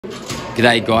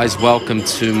G'day guys, welcome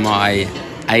to my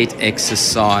 8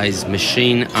 exercise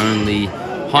machine only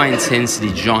high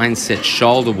intensity giant set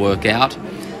shoulder workout.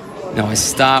 Now I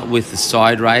start with the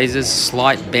side raises,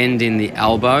 slight bend in the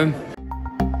elbow.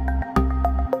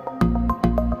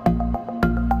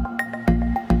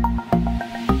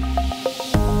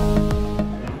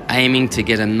 Aiming to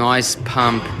get a nice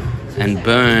pump and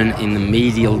burn in the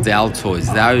medial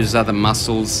deltoids. Those are the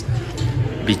muscles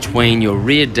between your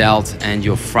rear delt and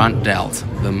your front delt,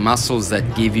 the muscles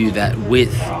that give you that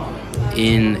width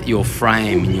in your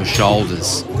frame, in your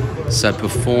shoulders. So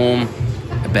perform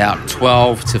about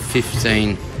 12 to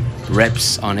 15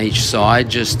 reps on each side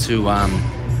just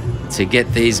to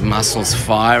get these muscles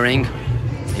firing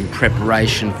in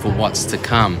preparation for what's to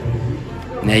come.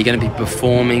 Now you're going to be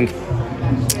performing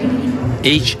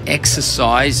each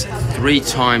exercise 3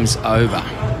 times over.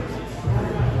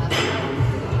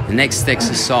 The next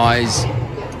exercise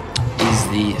is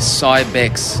the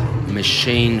Cybex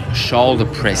machine shoulder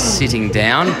press sitting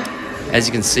down. As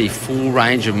you can see, full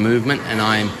range of movement,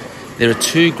 and there are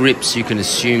 2 grips you can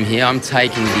assume here. I'm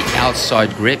taking the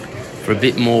outside grip for a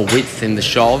bit more width in the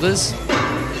shoulders.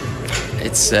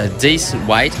 It's a decent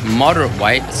weight, moderate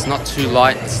weight. It's not too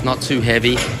light, it's not too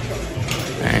heavy.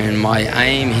 And my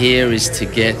aim here is to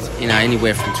get,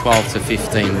 anywhere from 12 to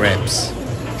 15 reps.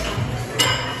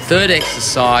 Third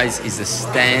exercise is the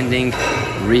standing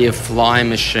rear fly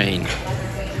machine.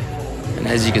 And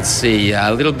as you can see,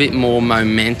 a little bit more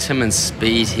momentum and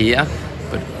speed here,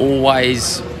 but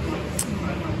always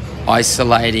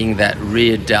isolating that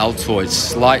rear deltoid.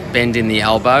 Slight bend in the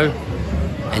elbow,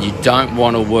 and you don't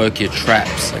want to work your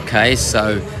traps, okay?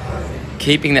 So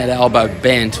keeping that elbow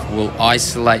bent will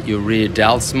isolate your rear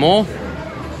delts more.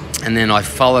 And then I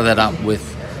follow that up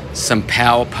with some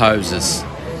power poses.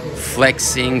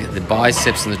 Flexing the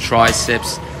biceps and the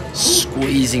triceps,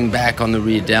 squeezing back on the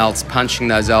rear delts, punching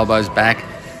those elbows back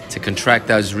to contract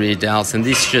those rear delts. And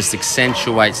this just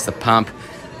accentuates the pump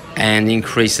and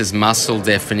increases muscle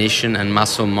definition and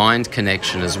muscle-mind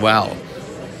connection as well.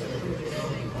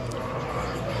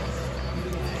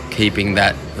 Keeping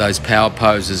those power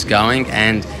poses going,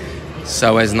 and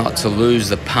so as not to lose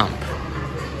the pump.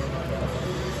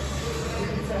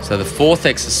 So the fourth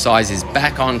exercise is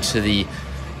back onto the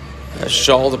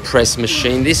shoulder press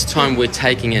machine. This time we're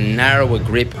taking a narrower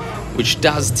grip, which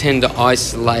does tend to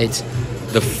isolate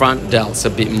the front delts a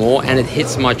bit more, and it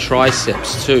hits my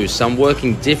triceps too. So I'm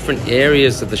working different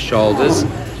areas of the shoulders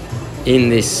in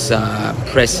this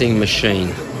pressing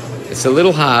machine. It's a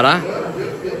little harder,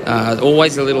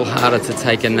 always a little harder to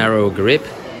take a narrower grip.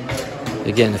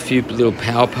 Again, a few little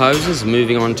power poses.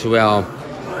 Moving on to our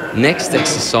next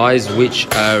exercise, which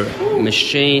are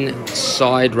machine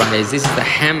side raise. This is the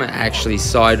hammer actually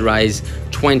side raise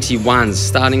 21,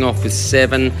 starting off with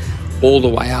 7 all the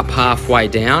way up, halfway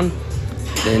down.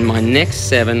 Then my next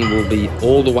 7 will be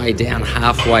all the way down,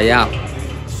 halfway up,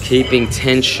 keeping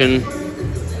tension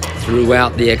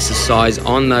throughout the exercise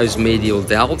on those medial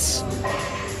delts.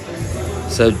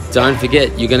 So don't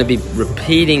forget, you're going to be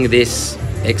repeating this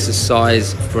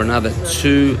exercise for another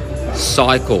 2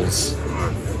 cycles.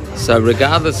 So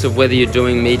regardless of whether you're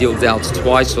doing medial delts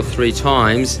twice or 3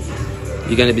 times,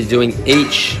 you're going to be doing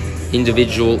each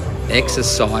individual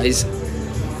exercise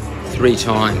 3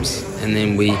 times. And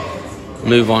then we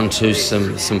move on to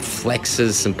some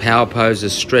flexes, some power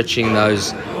poses, stretching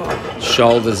those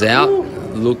shoulders out,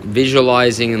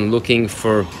 visualizing and looking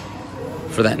for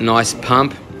that nice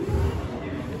pump.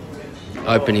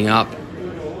 Opening up,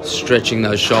 stretching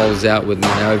those shoulders out with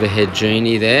my overhead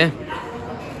genie there.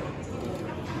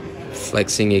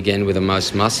 Flexing again with the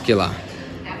most muscular.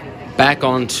 Back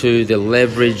onto the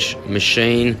leverage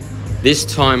machine, this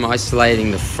time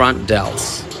isolating the front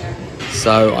delts.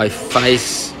 So I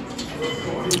face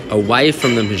away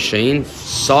from the machine,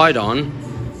 side on.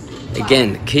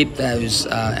 Again, keep those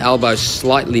elbows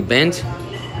slightly bent,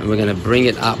 and we're going to bring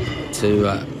it up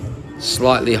to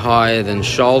slightly higher than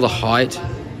shoulder height.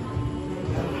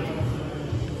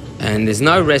 And there's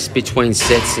no rest between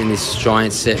sets in this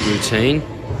giant set routine.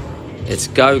 It's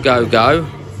go, go, go.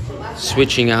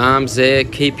 Switching arms there.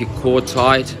 Keep your core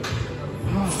tight.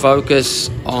 Focus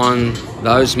on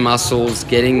those muscles,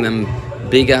 getting them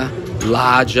bigger,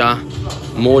 larger,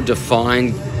 more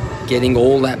defined, getting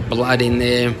all that blood in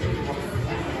there.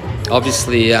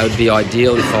 Obviously, it would be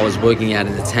ideal if I was working out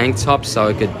in the tank top so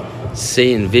I could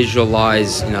see and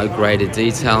visualize, greater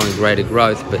detail and greater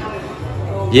growth. But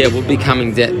yeah, we'll be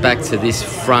coming back to this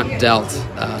front delt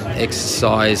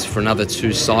exercise for another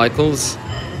 2 cycles.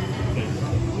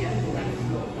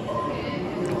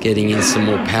 Getting in some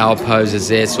more power poses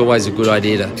there. It's always a good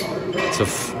idea to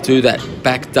do that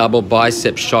back double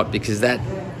bicep shot, because that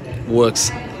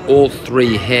works all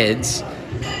three heads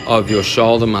of your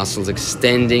shoulder muscles,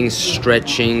 extending,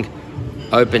 stretching,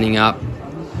 opening up,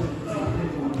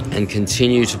 and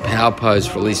continue to power pose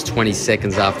for at least 20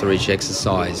 seconds after each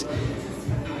exercise.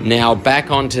 Now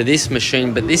back onto this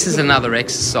machine, but this is another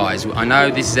exercise. I know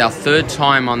this is our third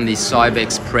time on the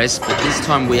Cybex press, but this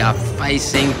time we are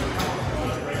facing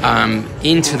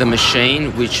into the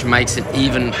machine, which makes it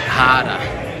even harder.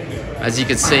 As you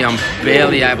can see, I'm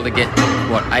barely able to get,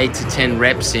 what, 8 to 10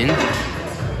 reps in.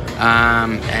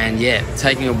 And yeah,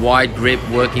 taking a wide grip,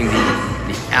 working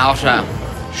the outer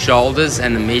shoulders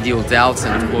and the medial delts,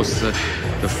 and of course the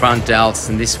front delts.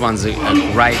 And this one's a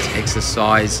great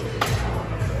exercise,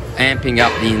 amping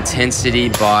up the intensity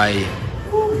by,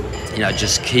 you know,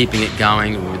 just keeping it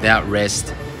going without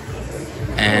rest,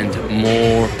 and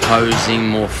more posing,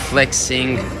 more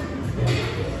flexing,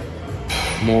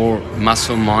 more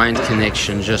muscle-mind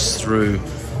connection just through,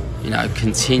 you know,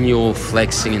 continual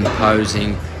flexing and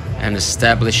posing and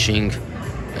establishing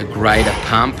a greater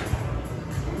pump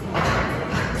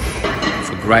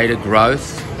for greater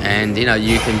growth. And, you know,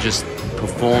 you can just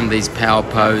perform these power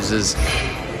poses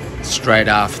straight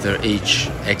after each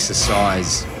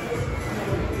exercise.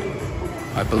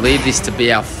 I believe this to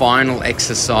be our final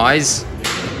exercise.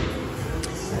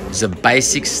 It's a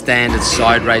basic standard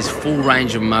side raise, full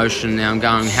range of motion. Now I'm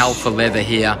going hell for leather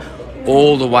here,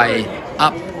 all the way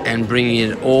up and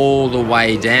bringing it all the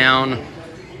way down,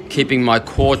 keeping my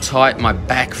core tight, my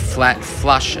back flat,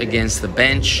 flush against the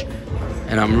bench,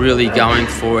 and I'm really going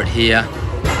for it here.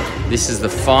 This is the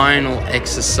final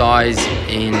exercise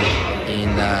in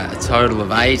a total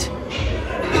of 8,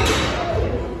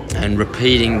 and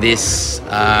repeating this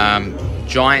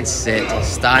giant set,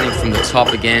 starting from the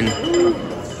top again.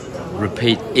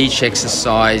 Repeat each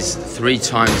exercise 3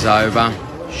 times over.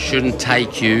 Shouldn't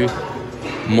take you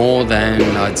more than,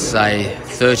 I'd say,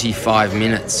 35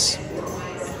 minutes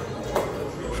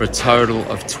for a total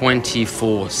of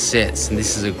 24 sets. And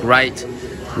this is a great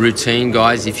routine,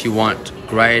 guys, if you want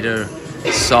greater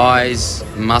size,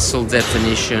 muscle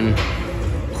definition,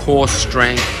 core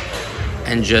strength,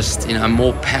 and just, you know,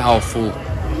 more powerful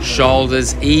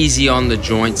shoulders, easy on the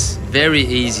joints, very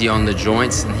easy on the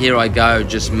joints. And here I go,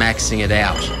 just maxing it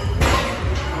out.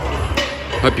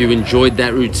 Hope you enjoyed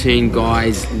that routine,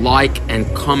 guys. Like and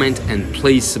comment, and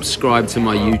please subscribe to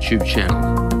my YouTube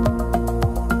channel.